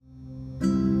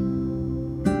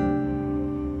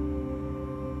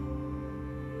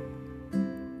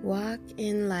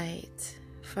in Light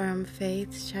from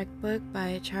Faith's Checkbook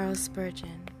by Charles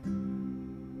Spurgeon.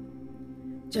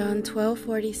 John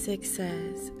 12:46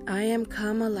 says, I am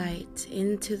come a light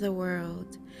into the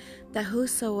world, that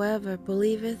whosoever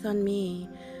believeth on me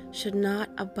should not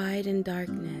abide in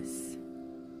darkness.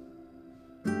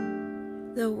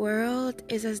 The world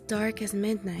is as dark as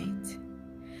midnight.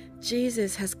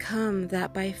 Jesus has come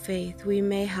that by faith we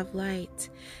may have light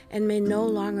and may no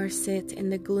longer sit in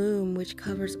the gloom which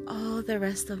covers all the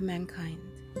rest of mankind.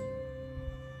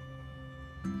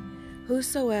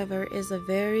 Whosoever is a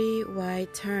very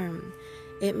wide term.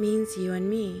 It means you and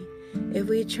me. If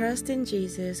we trust in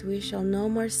Jesus, we shall no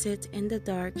more sit in the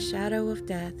dark shadow of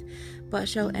death, but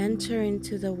shall enter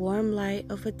into the warm light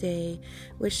of a day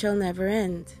which shall never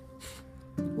end.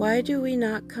 Why do we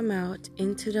not come out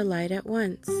into the light at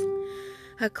once?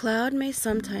 A cloud may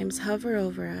sometimes hover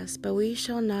over us, but we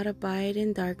shall not abide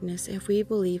in darkness if we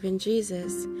believe in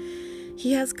Jesus.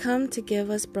 He has come to give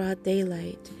us broad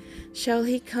daylight. Shall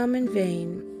he come in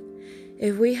vain?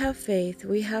 If we have faith,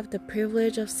 we have the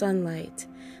privilege of sunlight.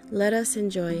 Let us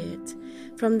enjoy it.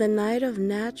 From the night of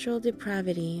natural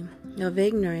depravity, of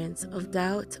ignorance, of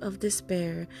doubt, of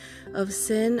despair, of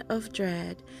sin, of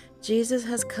dread, Jesus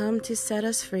has come to set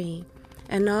us free,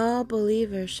 and all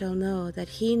believers shall know that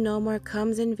he no more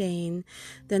comes in vain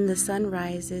than the sun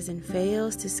rises and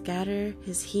fails to scatter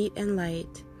his heat and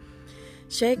light.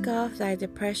 Shake off thy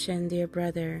depression, dear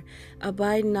brother.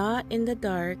 Abide not in the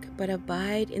dark, but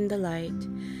abide in the light.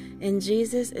 And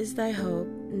Jesus is thy hope,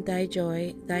 thy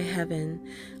joy, thy heaven.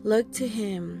 Look to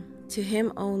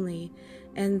him only,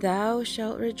 and thou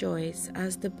shalt rejoice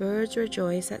as the birds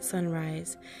rejoice at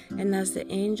sunrise, and as the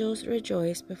angels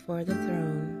rejoice before the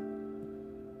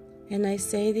throne. And I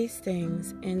say these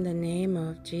things in the name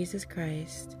of Jesus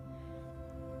Christ.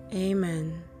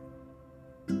 Amen.